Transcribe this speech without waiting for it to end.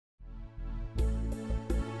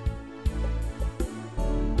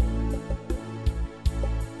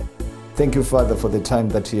Thank you, Father, for the time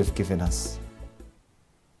that you have given us.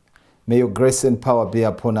 May your grace and power be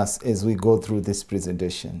upon us as we go through this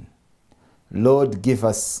presentation. Lord, give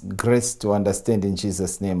us grace to understand in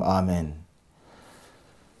Jesus' name. Amen.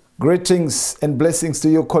 Greetings and blessings to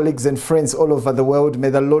your colleagues and friends all over the world.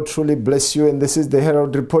 May the Lord truly bless you. And this is the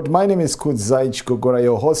Herald Report. My name is Kudzai Chikogora,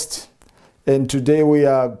 your host. And today we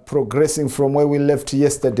are progressing from where we left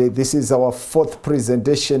yesterday. This is our fourth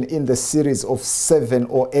presentation in the series of 7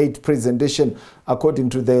 or 8 presentation according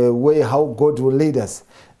to the way how God will lead us.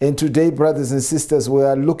 And today, brothers and sisters, we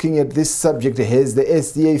are looking at this subject. Has the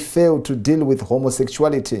S.D.A failed to deal with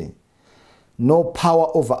homosexuality? No power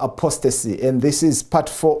over apostasy. And this is part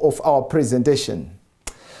 4 of our presentation.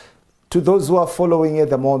 To those who are following at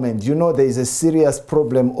the moment, you know there is a serious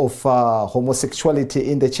problem of homosexuality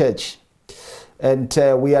in the church. And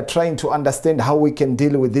we are trying to understand how we can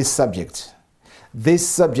deal with this subject. This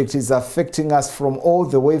subject is affecting us from all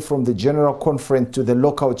the way from the general conference to the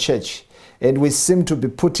local church. And we seem to be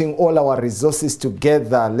putting all our resources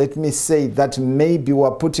together. Let me say that maybe we're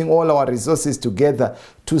putting all our resources together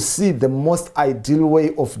to see the most ideal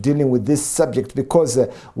way of dealing with this subject, because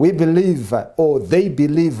we believe, or they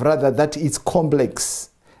believe rather, that it's complex.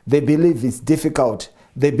 They believe it's difficult.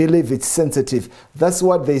 They believe it's sensitive. That's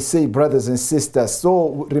what they say, brothers and sisters.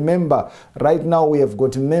 So remember, right now we have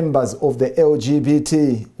got members of the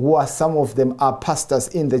LGBT who are, some of them are pastors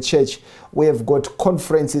in the church. We have got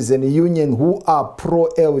conferences and union who are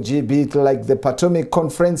pro-LGBT, like the Potomac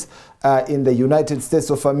Conference in the United States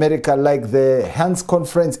of America, like the Hans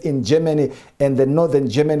Conference in Germany and the Northern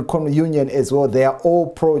German Union as well. They are all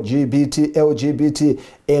pro-LGBT, LGBT,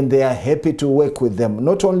 and they are happy to work with them.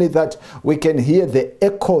 Not only that, we can hear the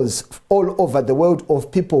echoes all over the world of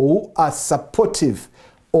people who are supportive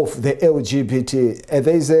of the LGBT.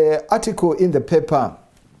 There is an article in the paper,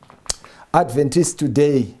 Adventist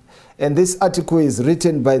Today, and this article is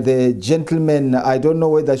written by the gentleman, I don't know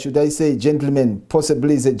whether should I say gentleman,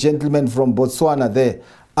 possibly is a gentleman from Botswana there,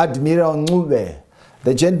 Admiral Ncube.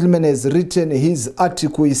 The gentleman has written his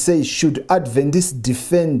article. He says, should Adventists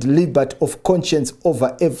defend liberty of conscience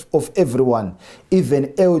of everyone, even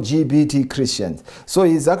LGBT Christians? So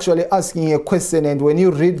he's actually asking a question, and when you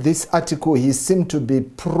read this article, he seemed to be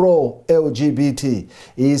pro-LGBT.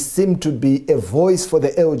 He seemed to be a voice for the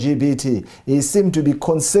LGBT. He seemed to be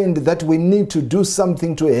concerned that we need to do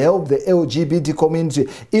something to help the LGBT community.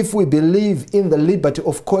 If we believe in the liberty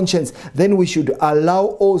of conscience, then we should allow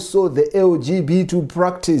also the LGBT to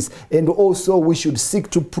practice, and also we should seek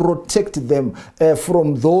to protect them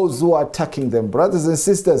from those who are attacking them. Brothers and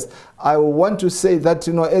sisters, I want to say that,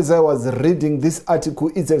 you know, as I was reading this article,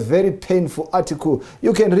 it's a very painful article.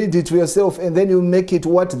 You can read it to yourself and then you make it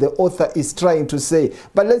what the author is trying to say.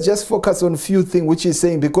 But let's just focus on a few things which he's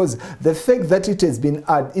saying, because the fact that it has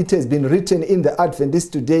been written in the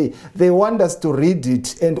Adventist Today, they want us to read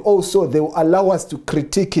it, and also they will allow us to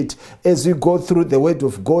critique it as we go through the Word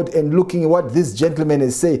of God and looking at what this gentleman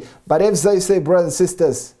is saying. But as I say, brothers and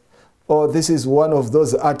sisters, this is one of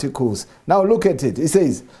those articles. Now look at it. It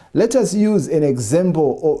says, let us use an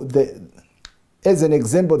example of the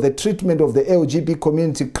treatment of the LGBT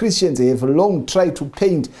community. Christians have long tried to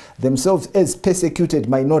paint themselves as persecuted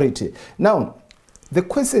minority. Now, the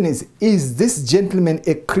question is this gentleman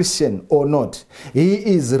a Christian or not? He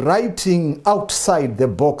is writing outside the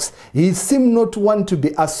box. He seems not to want to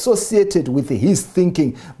be associated with his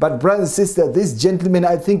thinking. But brothers and sisters, this gentleman,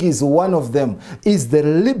 I think, is one of them, is the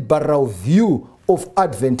liberal view of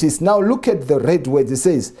Adventists. Now look at the red words. It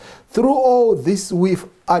says, through all this we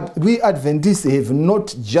Adventists have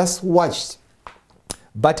not just watched,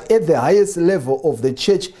 but at the highest level of the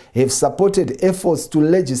church have supported efforts to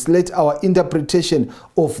legislate our interpretation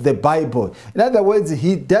of the Bible. In other words,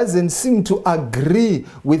 he doesn't seem to agree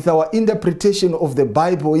with our interpretation of the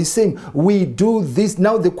Bible. He's saying, we do this.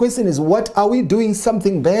 Now the question is, what are we doing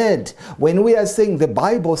something bad? When we are saying the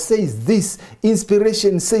Bible says this,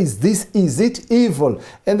 inspiration says this, is it evil?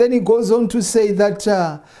 And then he goes on to say that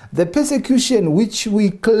the persecution which we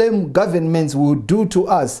claim governments will do to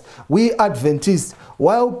us, we Adventists,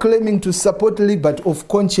 while claiming to support liberty of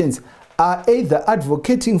conscience, are either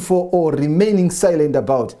advocating for or remaining silent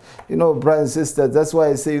about. You know, brothers and sisters, that's why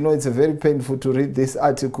I say, you know, it's very painful to read this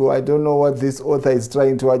article. I don't know what this author is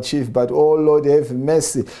trying to achieve, but oh Lord, have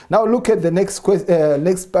mercy. Now look at the next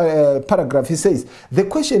paragraph. He says, the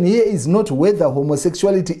question here is not whether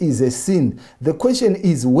homosexuality is a sin. The question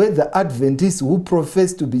is whether Adventists who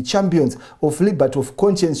profess to be champions of liberty of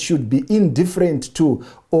conscience should be indifferent to,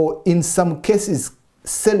 or in some cases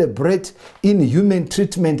celebrate inhuman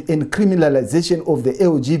treatment and criminalization of the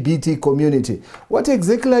LGBT community. What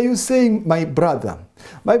exactly are you saying, my brother?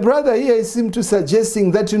 My brother here seems to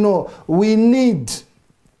suggesting that, we need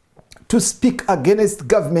to speak against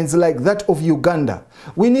governments like that of Uganda.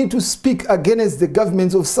 We need to speak against the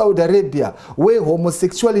governments of Saudi Arabia, where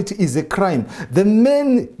homosexuality is a crime. The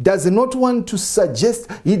man does not want to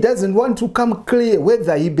suggest, he doesn't want to come clear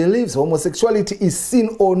whether he believes homosexuality is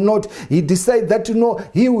sin or not. He decides that,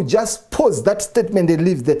 he will just pose that statement and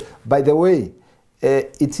leave that. By the way,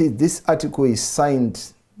 this article is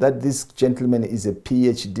signed that this gentleman is a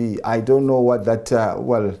PhD. I don't know what that,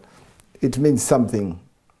 well, it means something.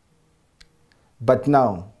 But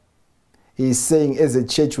now, he is saying as a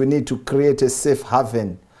church we need to create a safe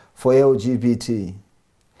haven for LGBT.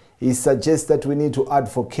 He suggests that we need to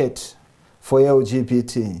advocate for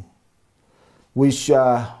LGBT. We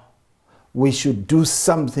should do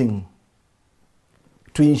something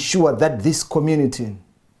to ensure that this community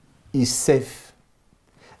is safe.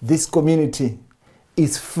 This community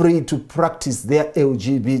is free to practice their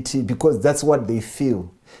LGBT because that's what they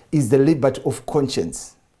feel is the liberty of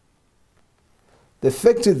conscience. The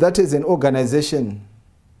fact is that as an organization,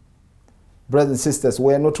 brothers and sisters,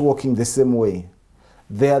 we are not working the same way.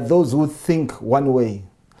 There are those who think one way.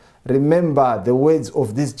 Remember the words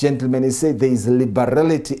of this gentleman. He said there is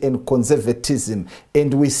liberality and conservatism.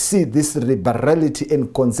 And we see this liberality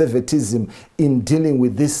and conservatism in dealing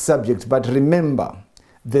with this subject. But remember,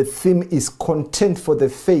 the theme is content for the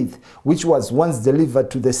faith which was once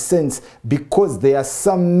delivered to the saints, because there are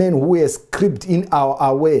some men who are scripted in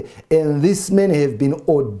our way, and these men have been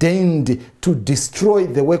ordained to destroy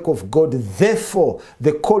the work of God. Therefore,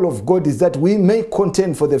 the call of God is that we may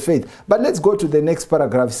contend for the faith. But let's go to the next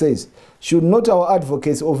paragraph. It says, should not our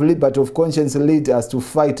advocates of liberty of conscience lead us to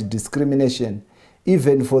fight discrimination,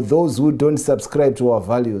 even for those who don't subscribe to our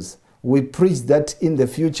values? We preach that in the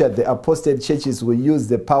future the apostate churches will use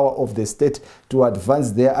the power of the state to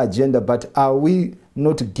advance their agenda, but are we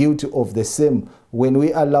not guilty of the same when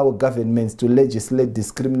we allow governments to legislate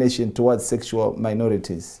discrimination towards sexual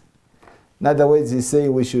minorities? In other words, he's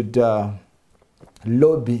saying we should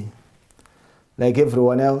lobby like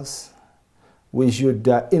everyone else. We should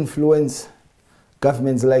influence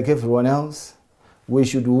governments like everyone else. We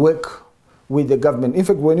should work with the government. In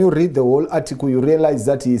fact, when you read the whole article, you realize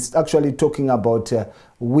that he's actually talking about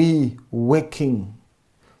we working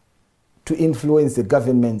to influence the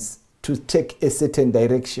governments to take a certain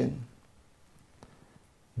direction.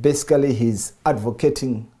 Basically, he's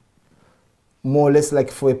advocating more or less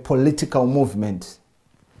like for a political movement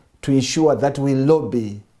to ensure that we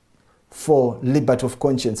lobby for liberty of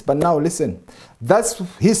conscience. But now listen, that's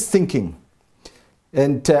his thinking.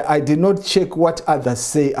 And I did not check what others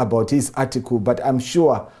say about his article, but I'm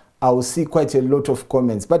sure I will see quite a lot of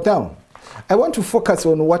comments. But now, I want to focus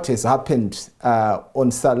on what has happened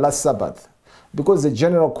on last Sabbath, because the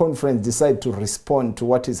General Conference decided to respond to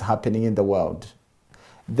what is happening in the world.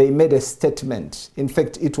 They made a statement. In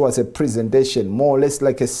fact, it was a presentation, more or less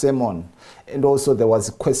like a sermon. And also there was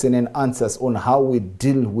question and answers on how we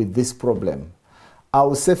deal with this problem. I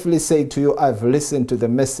will safely say to you, I've listened to the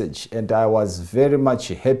message, and I was very much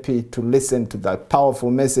happy to listen to that powerful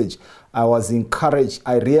message. I was encouraged.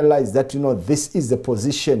 I realized that, this is the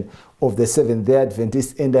position of the Seventh-day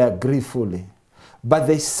Adventists, and I agree fully. But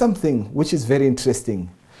there's something which is very interesting.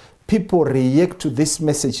 People react to this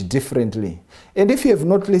message differently. And if you have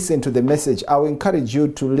not listened to the message, I will encourage you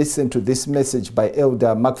to listen to this message by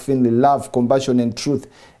Elder Mark Finley, Love, Compassion, and Truth,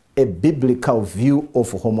 a biblical view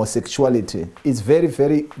of homosexuality. It's very,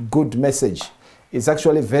 very good message. It's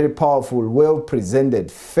actually very powerful, well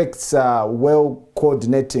presented. Facts are well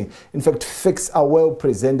coordinating. In fact, facts are well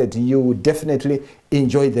presented. You will definitely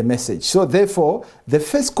enjoy the message. So therefore, the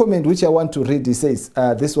first comment which I want to read, it says,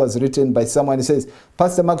 this was written by someone. It says,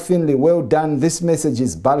 Pastor Mark Finley, well done. This message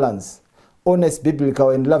is balanced, honest, biblical,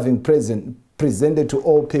 and loving presented to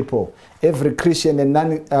all people. Every Christian and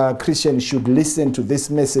non-Christian should listen to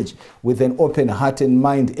this message with an open heart and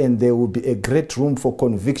mind, and there will be a great room for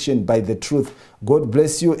conviction by the truth. God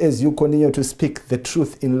bless you as you continue to speak the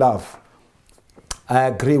truth in love. I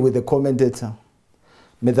agree with the commentator.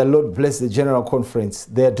 May the Lord bless the General Conference.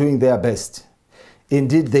 They are doing their best.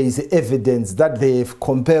 Indeed, there is evidence that they have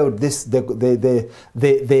compiled this, they've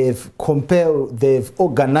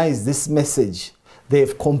organized this message.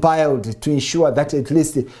 They've compiled to ensure that at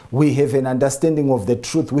least we have an understanding of the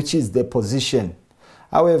truth, which is their position.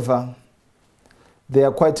 However, there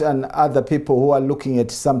are quite other people who are looking at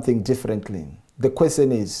something differently. The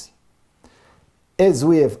question is, as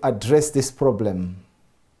we have addressed this problem,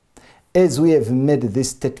 as we have made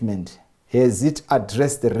this statement, Has it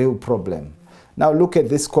addressed the real problem? Now look at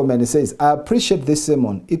this comment. It says, I appreciate this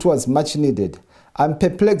sermon. It was much needed. I'm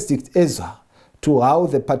perplexed as to how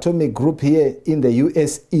the Potomac group here in the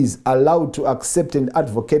US is allowed to accept and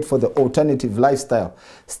advocate for the alternative lifestyle,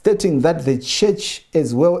 stating that the church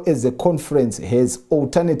as well as the conference has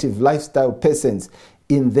alternative lifestyle persons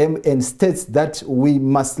in them and states that we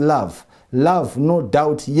must love. Love, no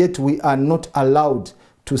doubt, yet we are not allowed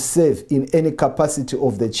to serve in any capacity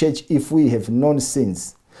of the church if we have known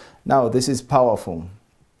sins. Now, this is powerful.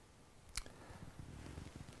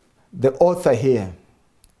 The author here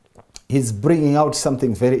is bringing out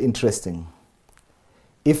something very interesting.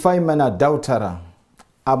 If I'm an adulterer,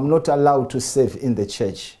 I'm not allowed to serve in the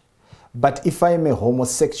church. But if I'm a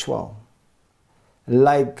homosexual,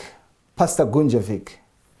 like Pastor Gunjovic,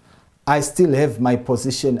 I still have my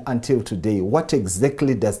position until today. What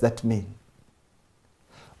exactly does that mean?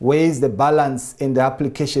 Where is the balance in the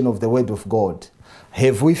application of the Word of God?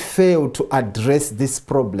 Have we failed to address this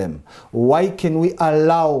problem? Why can we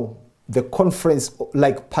allow the conference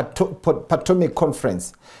like Potomac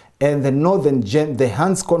Conference and the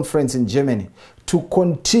Hans Conference in Germany to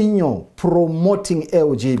continue promoting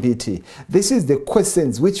LGBT? This is the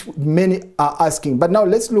questions which many are asking. But now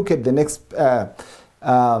let's look at the next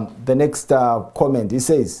comment. It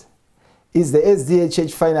says, is the S.D.A.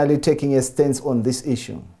 church finally taking a stance on this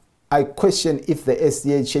issue? I question if the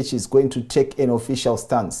S.D.A. church is going to take an official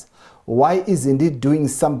stance. Why isn't it doing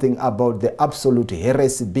something about the absolute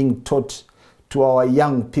heresy being taught to our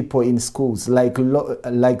young people in schools like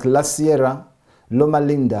La Sierra, Loma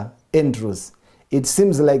Linda, Andrews? It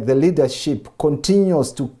seems like the leadership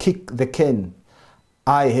continues to kick the can.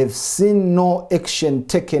 I have seen no action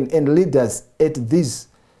taken, and leaders at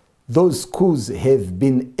those schools have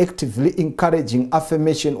been actively encouraging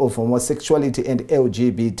affirmation of homosexuality and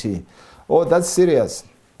LGBT. Oh, that's serious.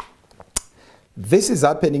 This is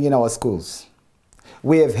happening in our schools.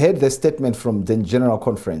 We have heard the statement from the General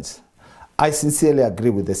Conference. I sincerely agree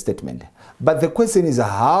with the statement. But the question is,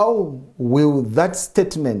 how will that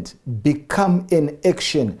statement become an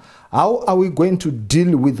action? How are we going to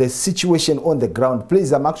deal with the situation on the ground?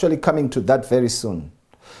 Please, I'm actually coming to that very soon.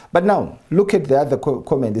 But now, look at the other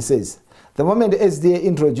comment. It says, the moment S.D.A.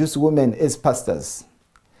 introduced women as pastors,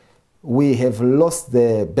 we have lost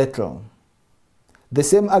the battle. The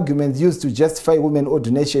same arguments used to justify women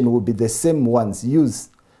ordination will be the same ones used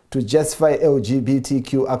to justify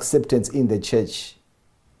LGBTQ acceptance in the church.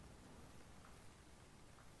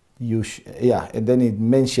 And then it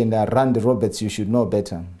mentioned Randy Roberts, you should know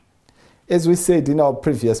better. As we said in our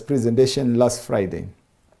previous presentation last Friday,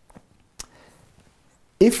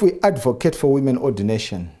 if we advocate for women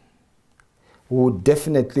ordination, we would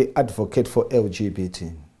definitely advocate for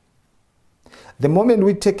LGBT. The moment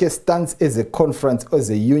we take a stance as a conference,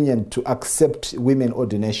 as a union to accept women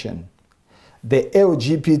ordination, the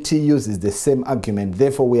LGBT uses the same argument,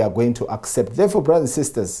 therefore we are going to accept. Therefore, brothers and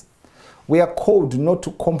sisters, we are called not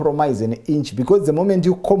to compromise an inch, because the moment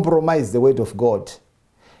you compromise the word of God,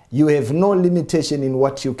 you have no limitation in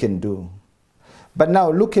what you can do. But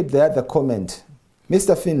now look at the other comment.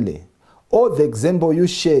 Mr. Finley, all the example you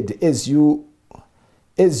shared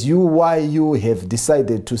why you have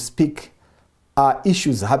decided to speak are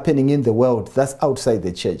issues happening in the world that's outside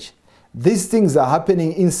the church. These things are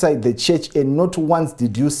happening inside the church, and not once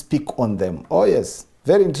did you speak on them. Oh yes,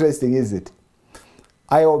 very interesting, is it?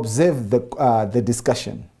 I observed the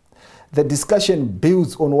discussion. The discussion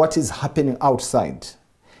builds on what is happening outside.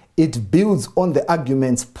 It builds on the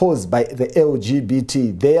arguments posed by the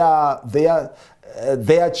LGBT,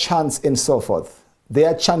 their chants and so forth. They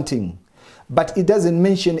are chanting. But it doesn't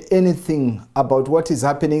mention anything about what is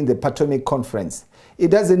happening in the Potomac Conference. It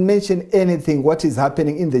doesn't mention anything what is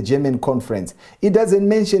happening in the German conference. It doesn't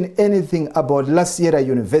mention anything about La Sierra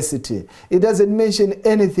University. It doesn't mention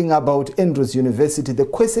anything about Andrews University. The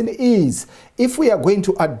question is, if we are going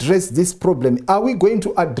to address this problem, are we going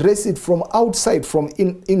to address it from outside, from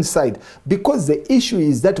inside? Because the issue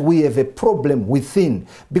is that we have a problem within.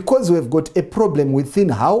 Because we've got a problem within,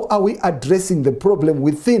 how are we addressing the problem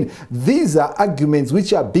within? These are arguments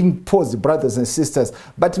which are being posed, brothers and sisters.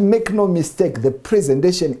 But make no mistake, the presentation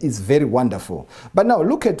is very wonderful. But now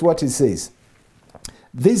look at what it says.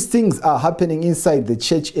 These things are happening inside the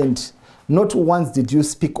church, and not once did you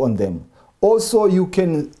speak on them. Also,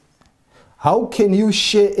 how can you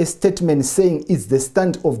share a statement saying it's the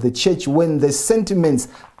stand of the church when the sentiments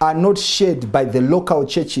are not shared by the local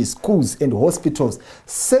churches, schools, and hospitals?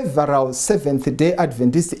 Several Seventh-day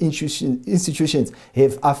Adventist institutions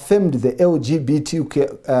have affirmed the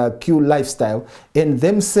LGBTQ lifestyle, and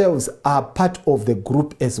themselves are part of the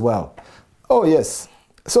group as well. Oh yes,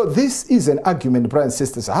 So this is an argument, brothers and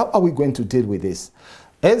sisters. How are we going to deal with this?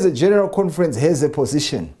 As a general conference has a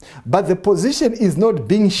position, but the position is not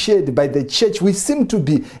being shared by the church. We seem to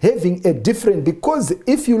be having a different, because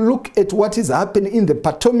if you look at what is happening in the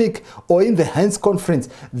Potomac or in the Hines conference,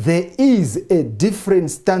 there is a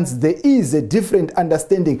different stance, there is a different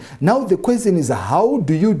understanding. Now the question is, how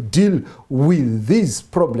do you deal with these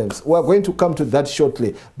problems? We're going to come to that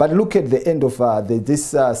shortly, but look at the end of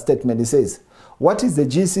this statement. It says, what is the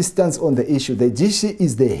GC stance on the issue? The GC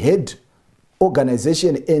is the head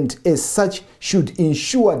organization and as such should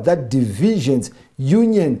ensure that divisions,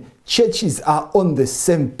 union, churches are on the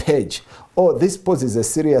same page. Oh, this poses a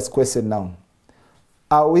serious question now.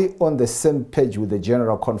 Are we on the same page with the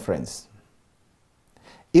General Conference?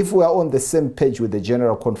 If we are on the same page with the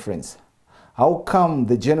General Conference, how come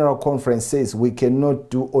the General Conference says we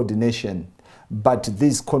cannot do ordination, but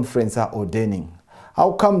this conference are ordaining?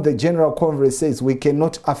 How come the General Conference says we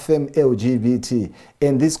cannot affirm LGBT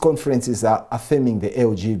and these conferences are affirming the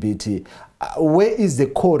LGBT? Where is the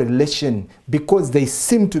correlation? Because they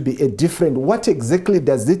seem to be a different. What exactly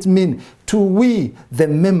does it mean to we, the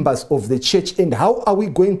members of the church? And how are we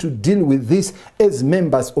going to deal with this as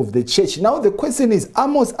members of the church? Now the question is,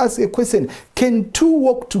 Amos asks a question, can two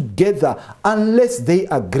walk together unless they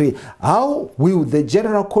agree? How will the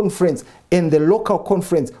General Conference and the local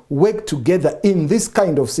conference work together in this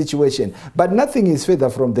kind of situation? But nothing is further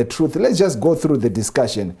from the truth. Let's just go through the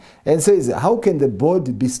discussion and says, how can the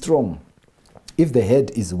body be strong if the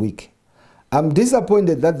head is weak? I'm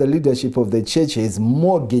disappointed that the leadership of the church has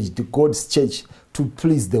mortgaged God's church to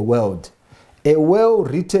please the world. A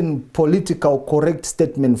well-written, political, correct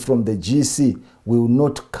statement from the GC will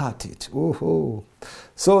not cut it. Ooh.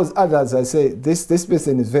 So as others, I say, this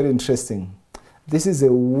person is very interesting. This is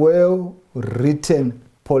a well-written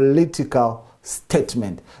political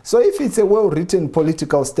statement. So if it's a well-written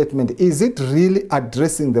political statement, is it really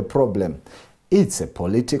addressing the problem? It's a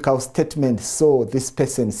political statement, so this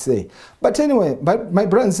person say. But anyway, my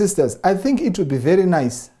brothers and sisters, I think it would be very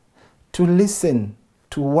nice to listen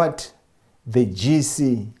to what the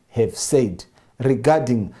GC have said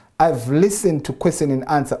regarding. I've listened to question and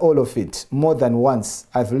answer, all of it, more than once.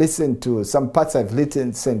 I've listened to some parts, I've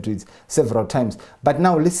listened to it several times. But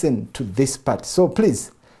now listen to this part. So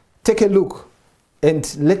please, take a look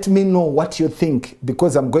and let me know what you think,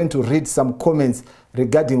 because I'm going to read some comments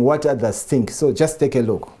regarding what others think. So just take a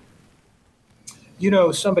look. You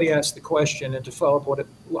know, somebody asked the question, and to follow up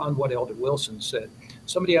on what Elder Wilson said,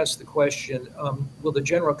 somebody asked the question, will the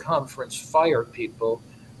General Conference fire people,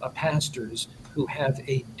 pastors, who have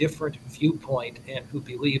a different viewpoint and who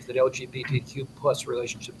believe that LGBTQ plus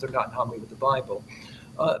relationships are not in harmony with the Bible?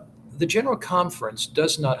 The General Conference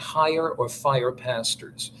does not hire or fire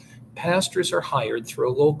pastors. Pastors are hired through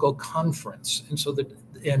a local conference, and so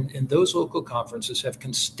and those local conferences have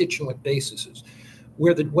constituent bases.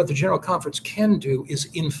 What the General Conference can do is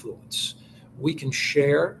influence. We can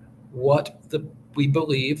share what we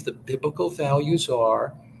believe the biblical values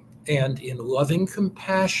are, and in loving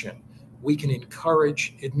compassion, we can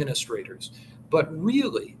encourage administrators. But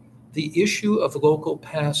really, the issue of local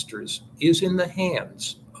pastors is in the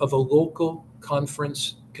hands of a local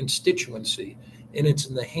conference constituency, and it's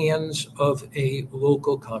in the hands of a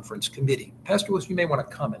local conference committee. Pastor Wilson, you may want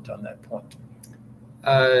to comment on that point.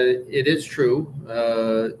 It is true.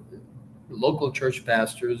 Local church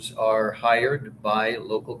pastors are hired by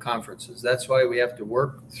local conferences. That's why we have to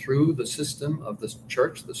work through the system of the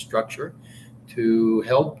church, the structure, to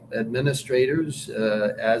help administrators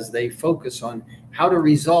as they focus on how to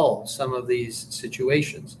resolve some of these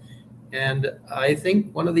situations. And I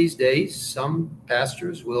think one of these days, some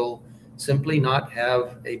pastors will simply not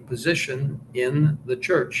have a position in the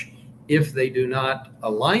church if they do not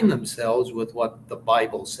align themselves with what the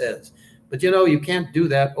Bible says. But you know, you can't do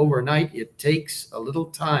that overnight. It takes a little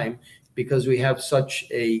time because we have such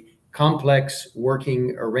a complex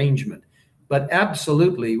working arrangement. But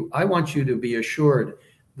absolutely, I want you to be assured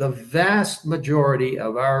the vast majority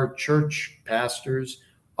of our church pastors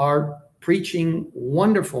are preaching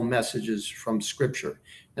wonderful messages from Scripture.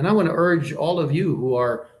 And I want to urge all of you who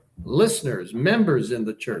are listeners, members in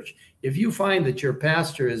the church, if you find that your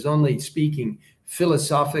pastor is only speaking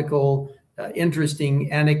philosophical,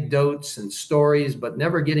 interesting anecdotes and stories, but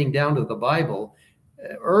never getting down to the Bible,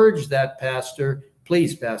 urge that pastor,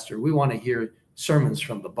 please, pastor, we want to hear sermons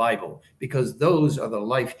from the Bible, because those are the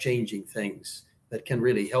life-changing things that can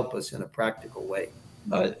really help us in a practical way.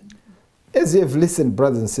 As you have listened,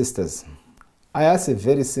 brothers and sisters, I ask a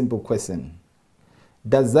very simple question.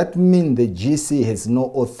 Does that mean the GC has no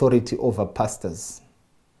authority over pastors?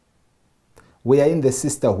 We are in the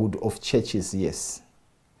sisterhood of churches, yes.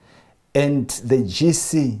 and the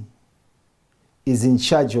GC is in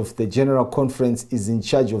charge of the General Conference, is in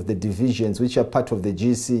charge of the divisions which are part of the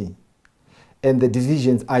GC, and the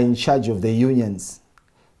divisions are in charge of the unions.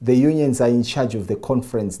 The unions are in charge of the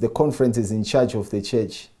conference is in charge of the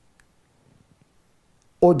church.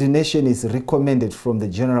 Ordination is recommended from the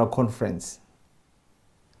General Conference,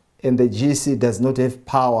 and the GC does not have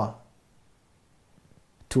power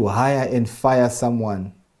to hire and fire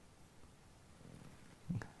someone.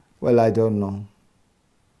 Well, I don't know.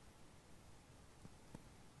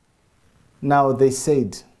 Now they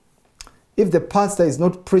said, if the pastor is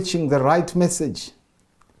not preaching the right message,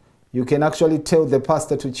 you can actually tell the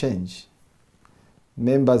pastor to change.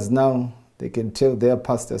 Members now, they can tell their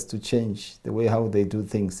pastors to change the way how they do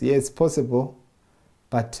things. Yeah, it's possible,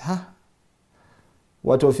 but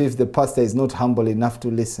what if the pastor is not humble enough to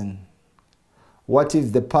listen? What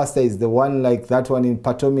if the pastor is the one like that one in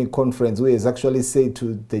Potomac Conference who has actually said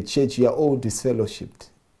to the church, you are all disfellowshipped?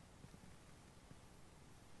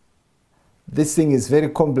 This thing is very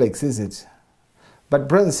complex, is it? But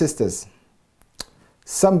brothers and sisters,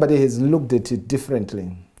 somebody has looked at it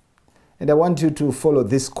differently. And I want you to follow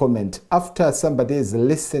this comment. After somebody has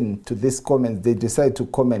listened to this comment, they decide to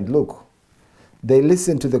comment. Look, they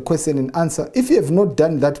listen to the question and answer. If you have not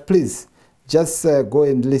done that, please just go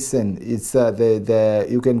and listen. It's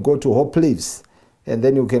you can go to Hope Lives, and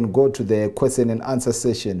then you can go to the question and answer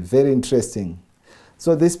session. Very interesting.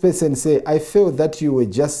 So this person say, I feel that you were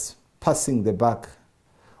just passing the buck.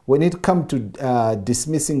 When it comes to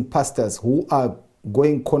dismissing pastors who are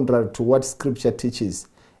going contrary to what Scripture teaches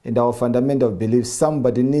and our fundamental beliefs,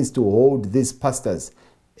 somebody needs to hold these pastors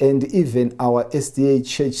and even our S.D.A.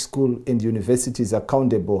 church school and universities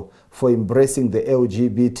accountable for embracing the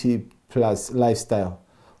LGBT plus lifestyle.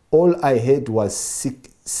 All I heard was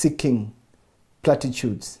seeking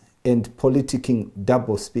platitudes and politicking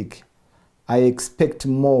doublespeak. I expect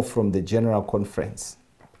more from the General Conference.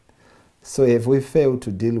 So have we failed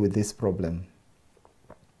to deal with this problem?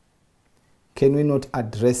 Can we not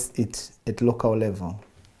address it at local level?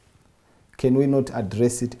 Can we not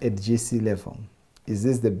address it at GC level? Is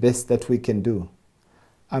this the best that we can do?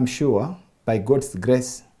 I'm sure, by God's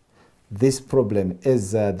grace, this problem,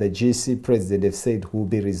 as the GC president have said, will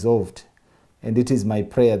be resolved. And it is my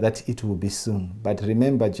prayer that it will be soon. But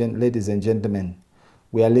remember, ladies and gentlemen,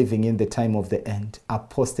 we are living in the time of the end.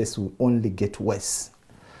 Apostasy will only get worse.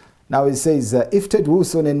 Now it says, if Ted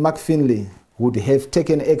Wilson and Mark Finley would have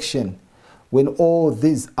taken action when all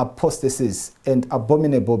these apostasies and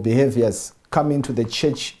abominable behaviors come into the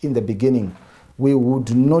church in the beginning, we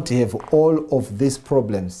would not have all of these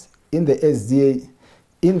problems in the S.D.A.,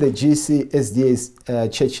 in the GC S.D.A.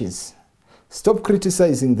 churches. Stop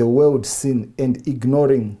criticizing the world sin and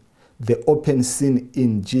ignoring the open sin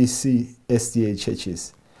in GC S.D.A.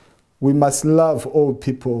 churches. We must love all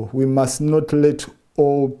people. We must not let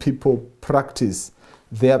all people practice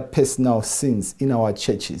their personal sins in our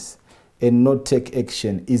churches and not take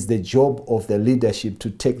action. It's the job of the leadership to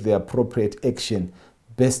take the appropriate action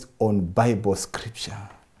based on Bible scripture.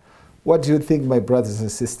 What do you think, my brothers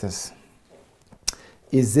and sisters?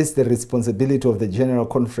 Is this the responsibility of the General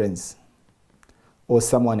Conference or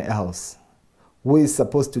someone else? Who is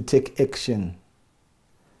supposed to take action?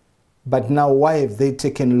 But now, why have they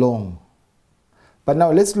taken long? But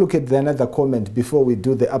now let's look at another comment before we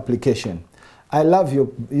do the application. I love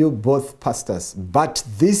you both pastors, but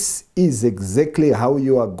this is exactly how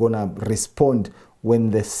you are going to respond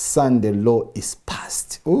when the Sunday law is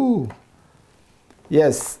passed. Ooh,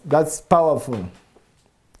 yes, that's powerful.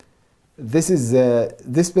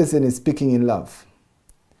 This person is speaking in love.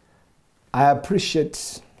 I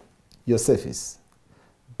appreciate your service,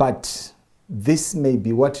 but this may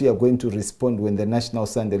be what you are going to respond when the National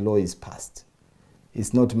Sunday Law is passed.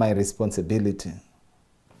 It's not my responsibility.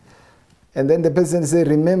 And then the person says,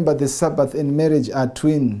 remember the Sabbath and marriage are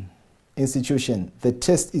twin institutions. The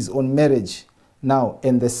test is on marriage now,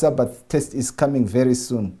 and the Sabbath test is coming very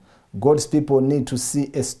soon. God's people need to see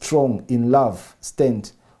a strong, in love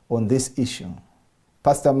stand on this issue.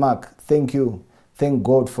 Pastor Mark, thank you. Thank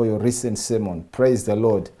God for your recent sermon. Praise the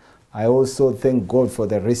Lord. I also thank God for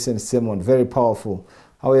the recent sermon. Very powerful.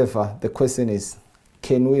 However, the question is,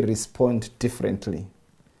 can we respond differently?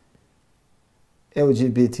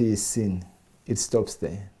 LGBT is sin. It stops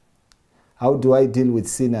there. How do I deal with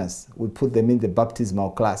sinners? We put them in the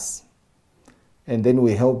baptismal class. And then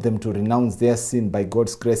we help them to renounce their sin by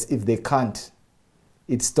God's grace. If they can't,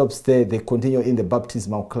 it stops there. They continue in the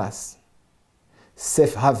baptismal class.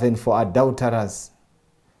 Safe haven for adulterers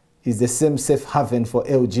is the same safe haven for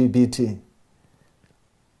LGBT.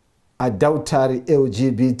 Adultery,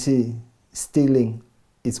 LGBT, stealing,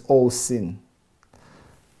 It's all sin.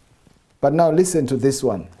 But now listen to this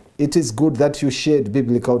one. It is good that you shared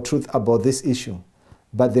biblical truth about this issue,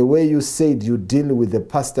 but the way you said you deal with the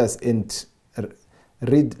pastors and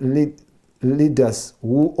leaders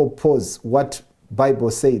who oppose what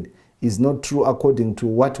Bible said is not true according to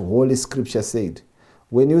what Holy Scripture said.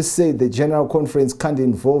 When you say the General Conference can't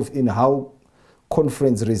involve in how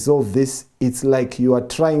conference resolve this, it's like you are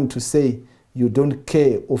trying to say you don't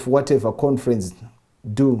care of whatever conference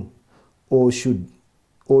do or should,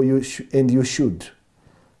 and you should.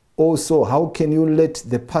 Also, how can you let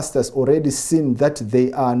the pastors already sin that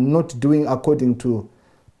they are not doing according to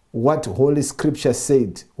what Holy Scripture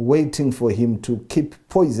said, waiting for him to keep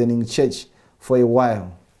poisoning church for a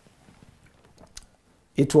while?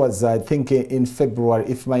 It was, I think, in February,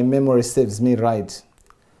 if my memory serves me right,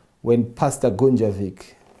 when Pastor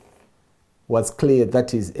Gunjavik was clear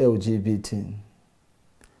that he's LGBT.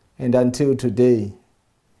 And until today,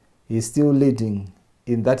 he's still leading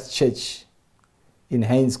in that church in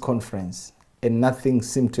Heinz Conference, and nothing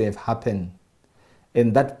seemed to have happened.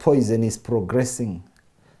 And that poison is progressing.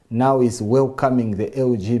 Now he's welcoming the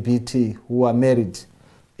LGBT who are married,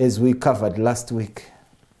 as we covered last week.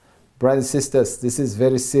 Brothers and sisters, this is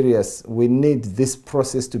very serious. We need this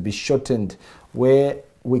process to be shortened where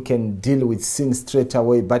we can deal with sin straight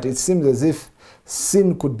away. But it seems as if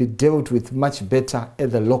sin could be dealt with much better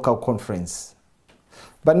at the local conference.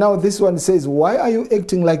 But now this one says, why are you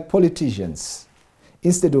acting like politicians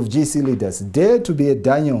instead of GC leaders? Dare to be a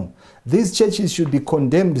Daniel. These churches should be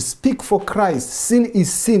condemned. Speak for Christ. Sin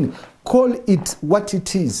is sin. Call it what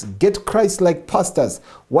it is. Get Christ-like pastors.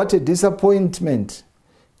 What a disappointment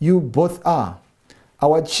you both are.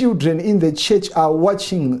 Our children in the church are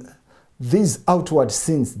watching these outward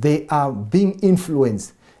sins. They are being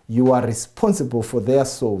influenced. You are responsible for their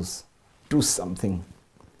souls. Do something.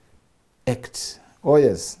 Act. Oh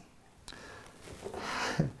yes.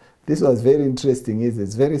 This was very interesting, isn't it?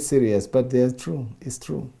 It's very serious, but they're true. It's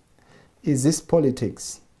true. Is this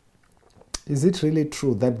politics? Is it really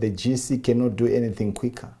true that the GC cannot do anything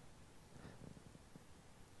quicker?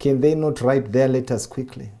 Can they not write their letters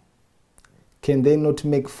quickly? Can they not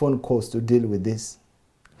make phone calls to deal with this?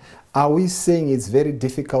 Are we saying it's very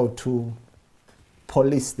difficult to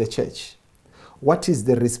police the church? What is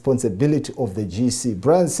the responsibility of the GC?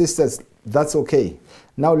 Brothers and sisters, that's okay.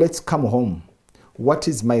 Now let's come home. What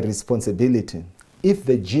is my responsibility? If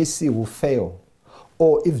the GC will fail,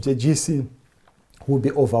 or if the GC will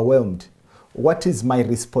be overwhelmed, what is my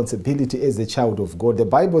responsibility as a child of God? The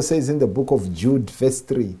Bible says in the book of Jude, verse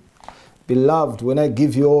 3, Beloved, when I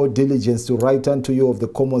give you all diligence to write unto you of the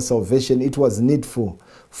common salvation, it was needful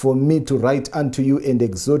for me to write unto you and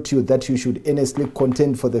exhort you that you should earnestly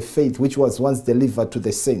contend for the faith which was once delivered to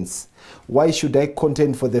the saints. Why should I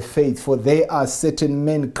contend for the faith? For there are certain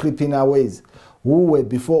men creeping our ways, who were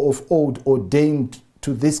before of old ordained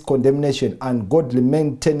to this condemnation, ungodly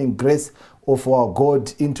men turning grace of our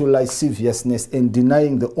God into lasciviousness and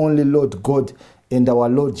denying the only Lord God and our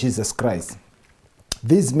Lord Jesus Christ.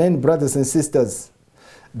 These men, brothers and sisters,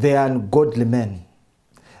 they are ungodly men.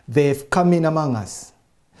 They have come in among us.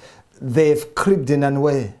 They have crept in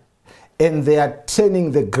unaware, and they are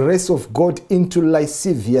turning the grace of God into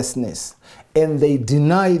lasciviousness, and they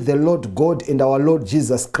deny the Lord God and our Lord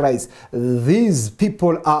Jesus Christ. These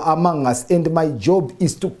people are among us, and my job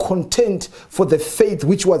is to contend for the faith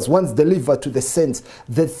which was once delivered to the saints.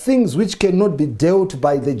 The things which cannot be dealt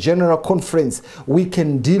by the general conference, we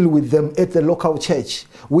can deal with them at the local church.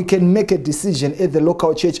 We can make a decision at the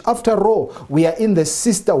local church. After all, we are in the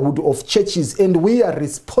sisterhood of churches, and we are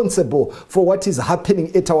responsible for what is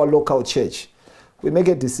happening at our local church. We make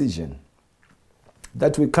a decision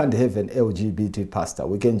that we can't have an LGBT pastor.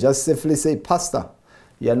 We can just safely say, Pastor,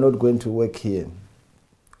 you are not going to work here.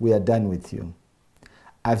 We are done with you.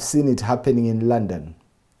 I've seen it happening in London.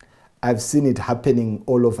 I've seen it happening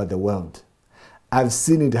all over the world. I've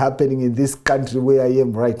seen it happening in this country where I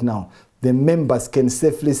am right now. The members can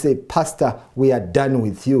safely say, Pastor, we are done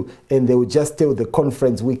with you. And they will just tell the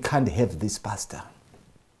conference, we can't have this pastor.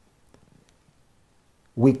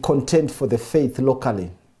 We contend for the faith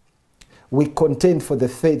locally. We contend for the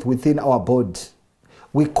faith within our board.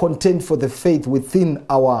 We contend for the faith within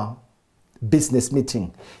our business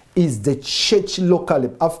meeting. is the church locally.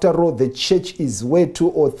 After all, the church is where 2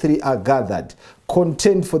 or 3 are gathered.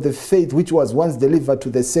 Contend for the faith which was once delivered to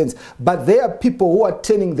the saints. But there are people who are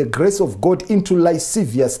turning the grace of God into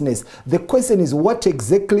lasciviousness. The question is, what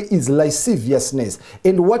exactly is lasciviousness?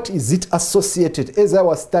 And what is it associated? As I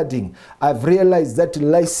was studying, I've realized that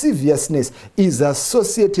lasciviousness is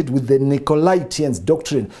associated with the Nicolaitans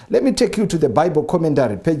doctrine. Let me take you to the Bible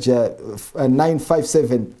commentary, page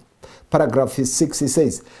 957. Paragraph 6, he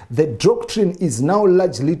says, the doctrine is now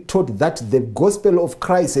largely taught that the gospel of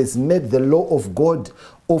Christ has made the law of God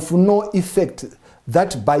of no effect,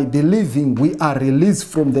 that by believing we are released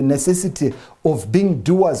from the necessity of being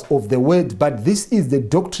doers of the word. But this is the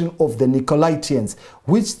doctrine of the Nicolaitans,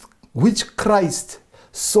 which Christ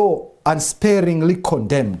so unsparingly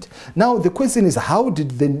condemned. Now the question is, how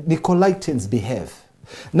did the Nicolaitans behave?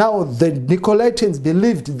 Now, the Nicolaitans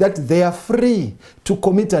believed that they are free to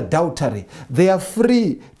commit adultery. They are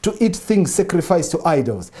free to eat things sacrificed to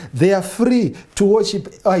idols. They are free to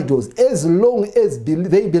worship idols. As long as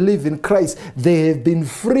they believe in Christ, they have been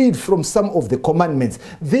freed from some of the commandments.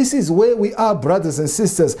 This is where we are, brothers and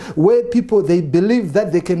sisters, where people, they believe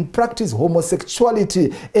that they can practice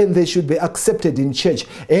homosexuality and they should be accepted in church.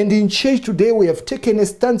 And in church today, we have taken a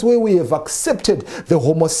stance where we have accepted the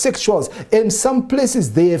homosexuals. And some places,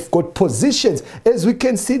 they have got positions. As we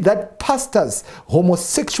can see that pastors,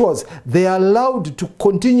 homosexuals, they are allowed to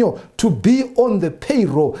continue to be on the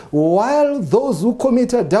payroll, while those who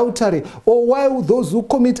commit adultery or while those who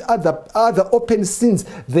commit other open sins,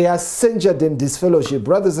 they are censured and disfellowship.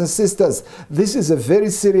 Brothers and sisters, this is a very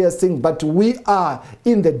serious thing, but we are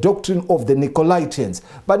in the doctrine of the Nicolaitans.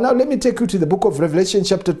 But now let me take you to the book of Revelation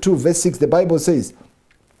chapter 2 verse 6. The Bible says,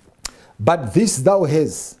 but this thou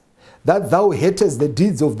hast, that thou hatest the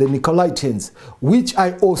deeds of the Nicolaitans, which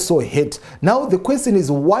I also hate. Now the question is,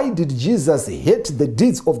 why did Jesus hate the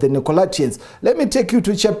deeds of the Nicolaitans? Let me take you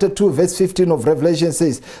to chapter 2 verse 15 of Revelation.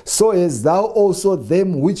 Says, so as thou also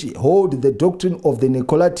them which hold the doctrine of the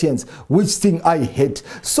Nicolaitans, which thing I hate.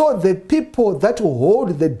 So the people that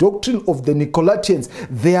hold the doctrine of the Nicolaitans,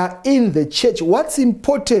 they are in the church. What's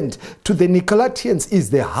important to the Nicolaitans is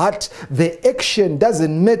the heart. The action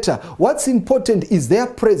doesn't matter. What's important is their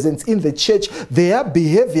presence in the church. Their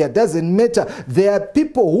behavior doesn't matter. There are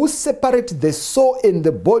people who separate the soul and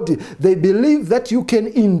the body. They believe that you can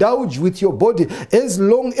indulge with your body as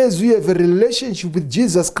long as you have a relationship with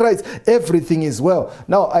Jesus Christ. Everything is well.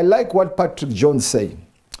 Now, I like what Patrick Jones said.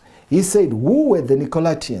 He said, who were the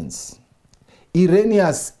Nicolaitans?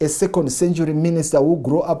 Irenaeus, a 2nd century minister who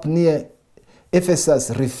grew up near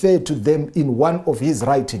Ephesus, referred to them in one of his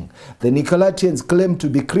writings. The Nicolaitans claimed to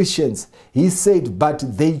be Christians. He said, but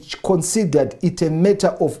they considered it a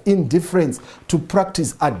matter of indifference to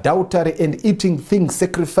practice adultery and eating things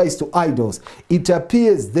sacrificed to idols. It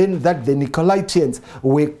appears then that the Nicolaitans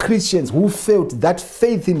were Christians who felt that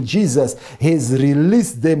faith in Jesus has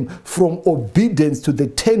released them from obedience to the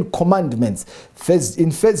 10 commandments.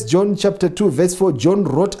 In 1 John chapter 2 verse 4, John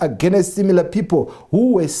wrote against similar people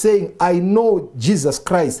who were saying, I know Jesus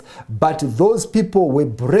Christ, but those people were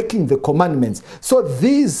breaking the commandments. So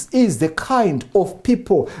this is the kind of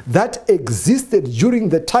people that existed during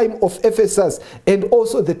the time of Ephesus and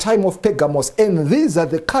also the time of Pergamos. And these are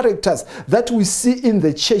the characters that we see in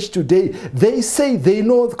the church today. They say they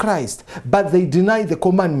know Christ, but they deny the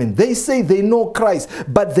commandment. They say they know Christ,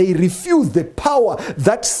 but they refuse the power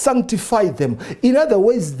that sanctified them. In other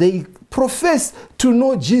words, they profess to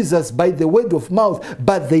know Jesus by the word of mouth,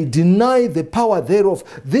 but they deny the power thereof.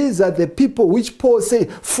 These are the people which Paul say,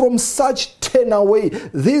 from such turn away.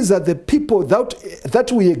 These are the people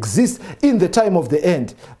that we exist in the time of the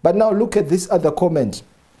end. But now look at this other comment.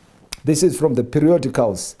 This is from the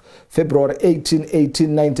periodicals. February 18,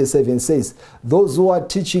 1897 says, those who are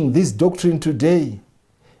teaching this doctrine today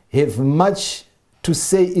have much to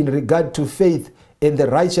say in regard to faith and the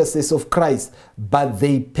righteousness of Christ, but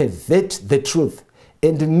they pervert the truth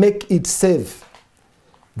and make it serve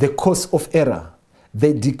the cause of error.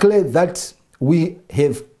 They declare that we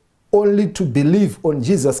have only to believe on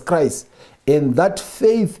Jesus Christ and that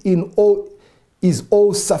faith in all is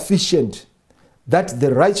all sufficient, that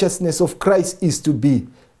the righteousness of Christ is to be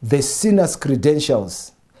the sinner's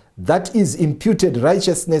credentials. That is imputed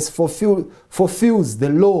righteousness fulfills the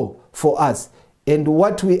law for us, and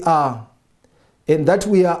that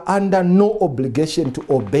we are under no obligation to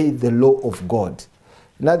obey the law of God.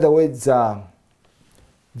 In other words,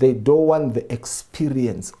 they don't want the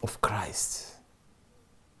experience of Christ.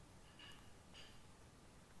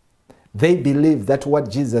 They believe that what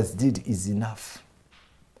Jesus did is enough.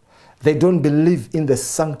 They don't believe in the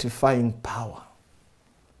sanctifying power.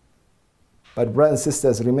 But brothers and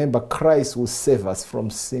sisters, remember, Christ will save us from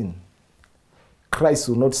sin. Christ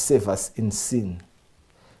will not save us in sin.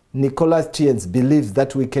 Nicolaitans believe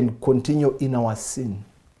that we can continue in our sin.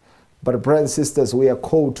 But brothers and sisters, we are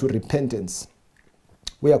called to repentance.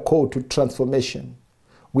 We are called to transformation.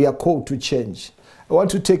 We are called to change. I want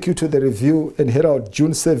to take you to the Review and Herald,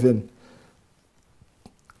 June 7,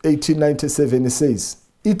 1897. It says,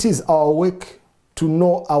 "It is our work to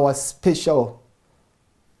know our special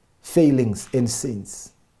failings and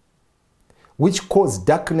sins, which cause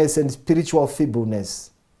darkness and spiritual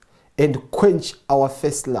feebleness, and quench our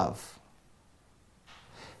first love.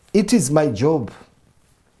 It is my job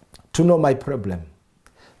to know my problem.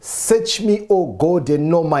 Search me, O God, and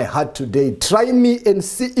know my heart today. Try me and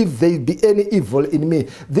see if there be any evil in me."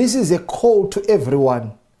 This is a call to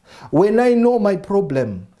everyone. When I know my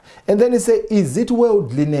problem, and then he says, is it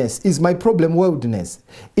worldliness? Is my problem worldliness?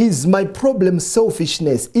 Is my problem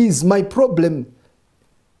selfishness? Is my problem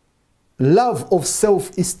love of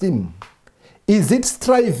self-esteem? Is it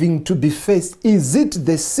striving to be first? Is it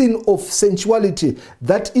the sin of sensuality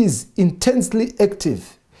that is intensely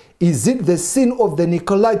active? Is it the sin of the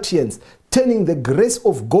Nicolaitans, turning the grace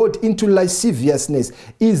of God into lasciviousness?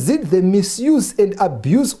 Is it the misuse and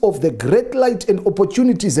abuse of the great light and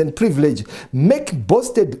opportunities and privilege, making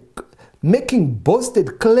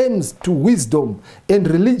boasted claims to wisdom and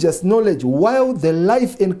religious knowledge, while the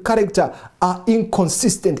life and character are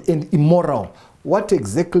inconsistent and immoral? What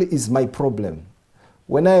exactly is my problem?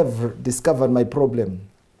 When I have discovered my problem,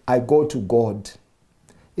 I go to God.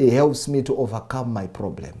 He helps me to overcome my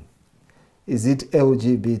problem. Is it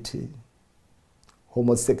LGBT,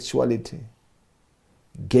 homosexuality,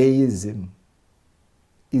 gayism?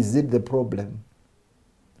 Is it the problem?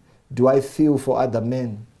 Do I feel for other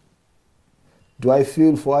men? Do I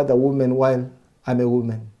feel for other women while I'm a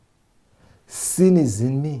woman? Sin is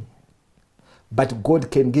in me, but God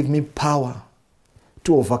can give me power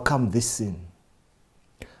to overcome this sin.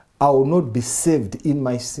 I will not be saved in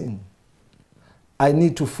my sin. I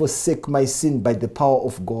need to forsake my sin by the power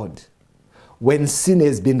of God. When sin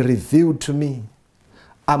has been revealed to me,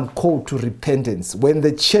 I'm called to repentance. When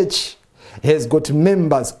the church has got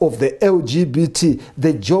members of the LGBT,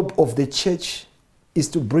 the job of the church is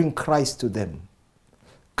to bring Christ to them.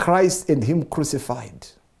 Christ and Him crucified.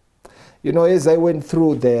 You know, as I went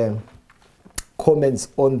through the comments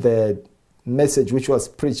on the message which was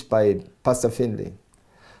preached by Pastor Finley,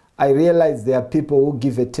 I realized there are people who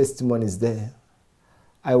give a testimonies there.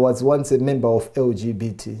 I was once a member of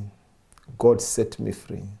LGBT. God set me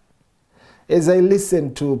free. As I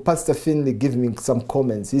listened to Pastor Finley give me some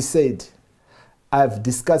comments, he said, I've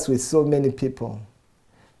discussed with so many people,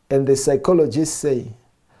 and the psychologists say,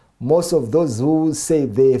 most of those who say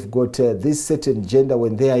they've got this certain gender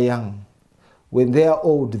when they are young, when they are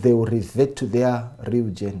old, they will revert to their real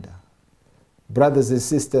gender. Brothers and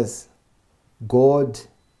sisters, God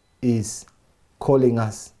is calling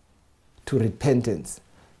us to repentance.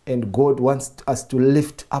 And God wants us to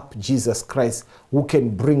lift up Jesus Christ, who can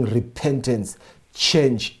bring repentance,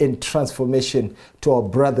 change, and transformation to our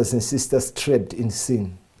brothers and sisters trapped in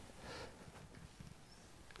sin.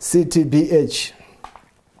 CTBH,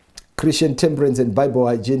 Christian Temperance and Bible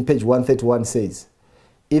Hygiene, page 131 says,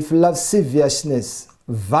 if lasciviousness,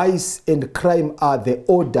 vice, and crime are the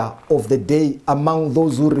order of the day among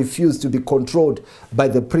those who refuse to be controlled by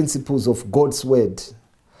the principles of God's word,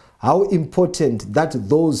 how important that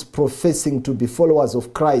those professing to be followers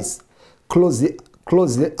of Christ, closely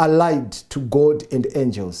allied to God and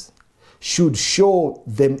angels, should show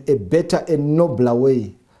them a better and nobler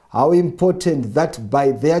way. How important that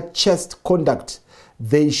by their chaste conduct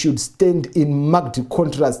they should stand in marked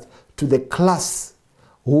contrast to the class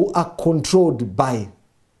who are controlled by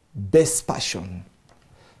base passion.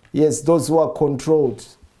 Yes, those who are controlled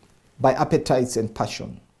by appetites and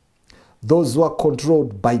passion. Those who are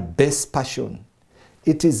controlled by base passion.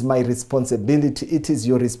 It is my responsibility, it is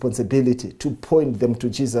your responsibility to point them to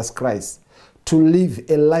Jesus Christ, to live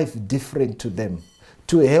a life different to them,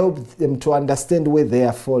 to help them to understand where they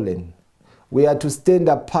are fallen. We are to stand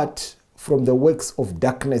apart from the works of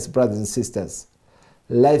darkness, brothers and sisters.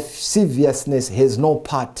 Lasciviousness has no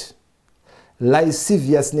part.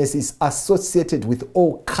 Lasciviousness is associated with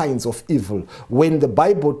all kinds of evil. When the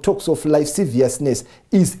Bible talks of lasciviousness,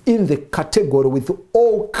 is in the category with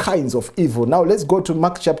all kinds of evil. Now let's go to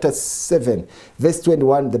Mark chapter 7, verse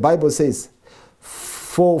 21. The Bible says,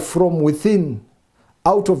 for from within,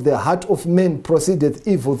 out of the heart of men proceedeth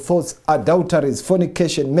evil thoughts, adulteries,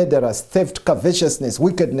 fornication, murderers, theft, covetousness,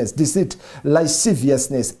 wickedness, deceit,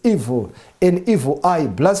 lasciviousness, evil, an evil eye,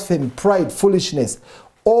 blasphemy, pride, foolishness.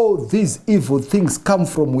 all these evil things come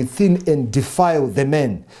from within and defile the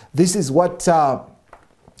man. This is what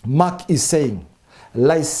Mark is saying.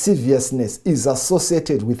 Lasciviousness is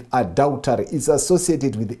associated with adultery, is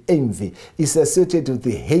associated with envy, is associated with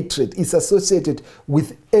the hatred, is associated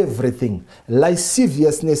with everything.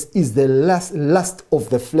 Lasciviousness is the lust of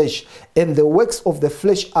the flesh, and the works of the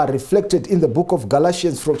flesh are reflected in the book of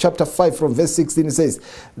Galatians from chapter 5 from verse 16. It says,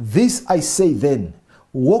 "This I say then,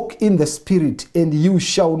 walk in the Spirit, and you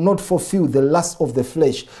shall not fulfill the lust of the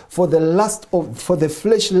flesh. For the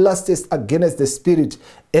flesh lusteth against the Spirit,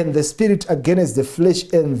 and the Spirit against the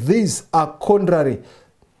flesh, and these are contrary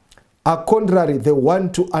the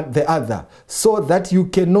one to the other, so that you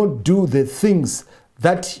cannot do the things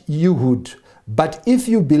that you would. But if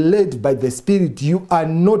you be led by the Spirit, you are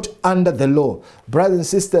not under the law." Brothers and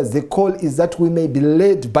sisters, the call is that we may be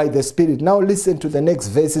led by the Spirit. Now listen to the next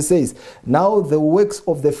verse. It says, "Now the works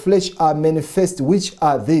of the flesh are manifest, which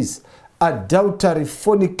are these: adultery,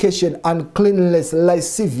 fornication, uncleanness,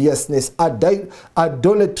 lasciviousness,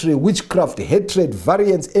 idolatry, witchcraft, hatred,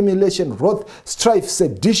 variance, emulation, wrath, strife,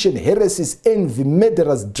 sedition, heresies, envy,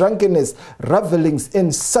 murderers, drunkenness, revelings,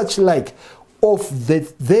 and such like. Of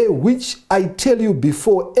they which I tell you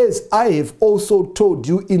before, as I have also told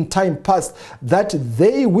you in time past, that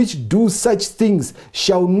they which do such things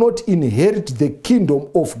shall not inherit the kingdom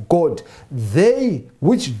of God." They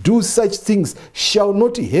which do such things shall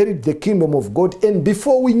not inherit the kingdom of God. And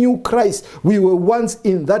before we knew Christ, we were once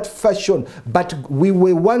in that fashion, but we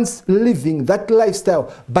were once living that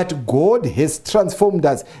lifestyle. But God has transformed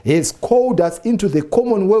us. He has called us into the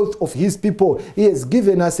commonwealth of His people. He has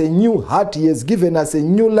given us a new heart. He has given us a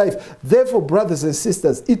new life. Therefore, brothers and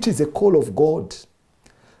sisters, it is a call of God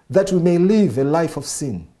that we may live a life of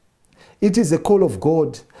sin. It is a call of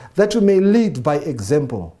God that we may lead by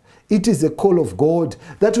example. It is a call of God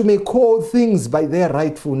that we may call things by their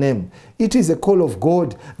rightful name. It is a call of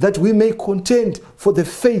God that we may contend for the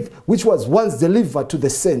faith which was once delivered to the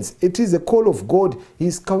saints. It is a call of God. He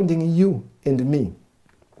is counting you and me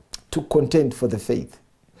to contend for the faith.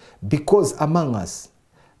 Because among us,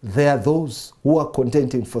 there are those who are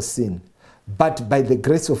contending for sin. But by the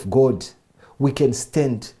grace of God, we can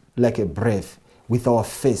stand like a brave with our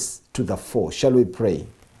face to the foe. Shall we pray?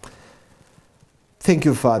 Thank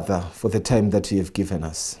you, Father, for the time that you have given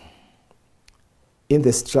us in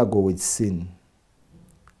the struggle with sin.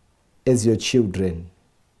 As your children,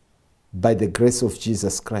 by the grace of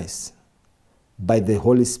Jesus Christ, by the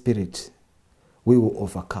Holy Spirit, we will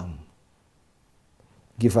overcome.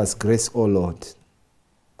 Give us grace, O Lord,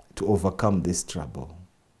 to overcome this trouble.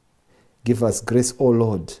 Give us grace, O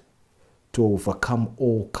Lord, to overcome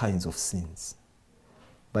all kinds of sins.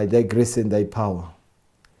 By thy grace and thy power,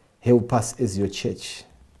 help us as your church.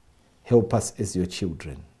 Help us as your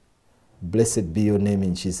children. Blessed be your name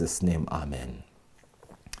in Jesus' name. Amen.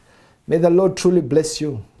 May the Lord truly bless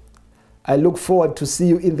you. I look forward to see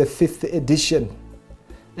you in the 5th edition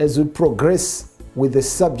as we progress with the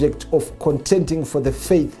subject of contending for the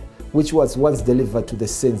faith which was once delivered to the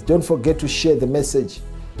saints. Don't forget to share the message.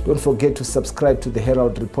 Don't forget to subscribe to the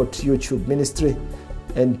Herald Report YouTube ministry.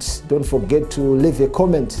 And don't forget to leave a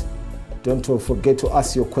comment. Don't forget to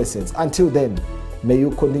ask your questions. Until then, may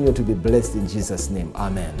you continue to be blessed in Jesus' name.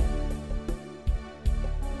 Amen.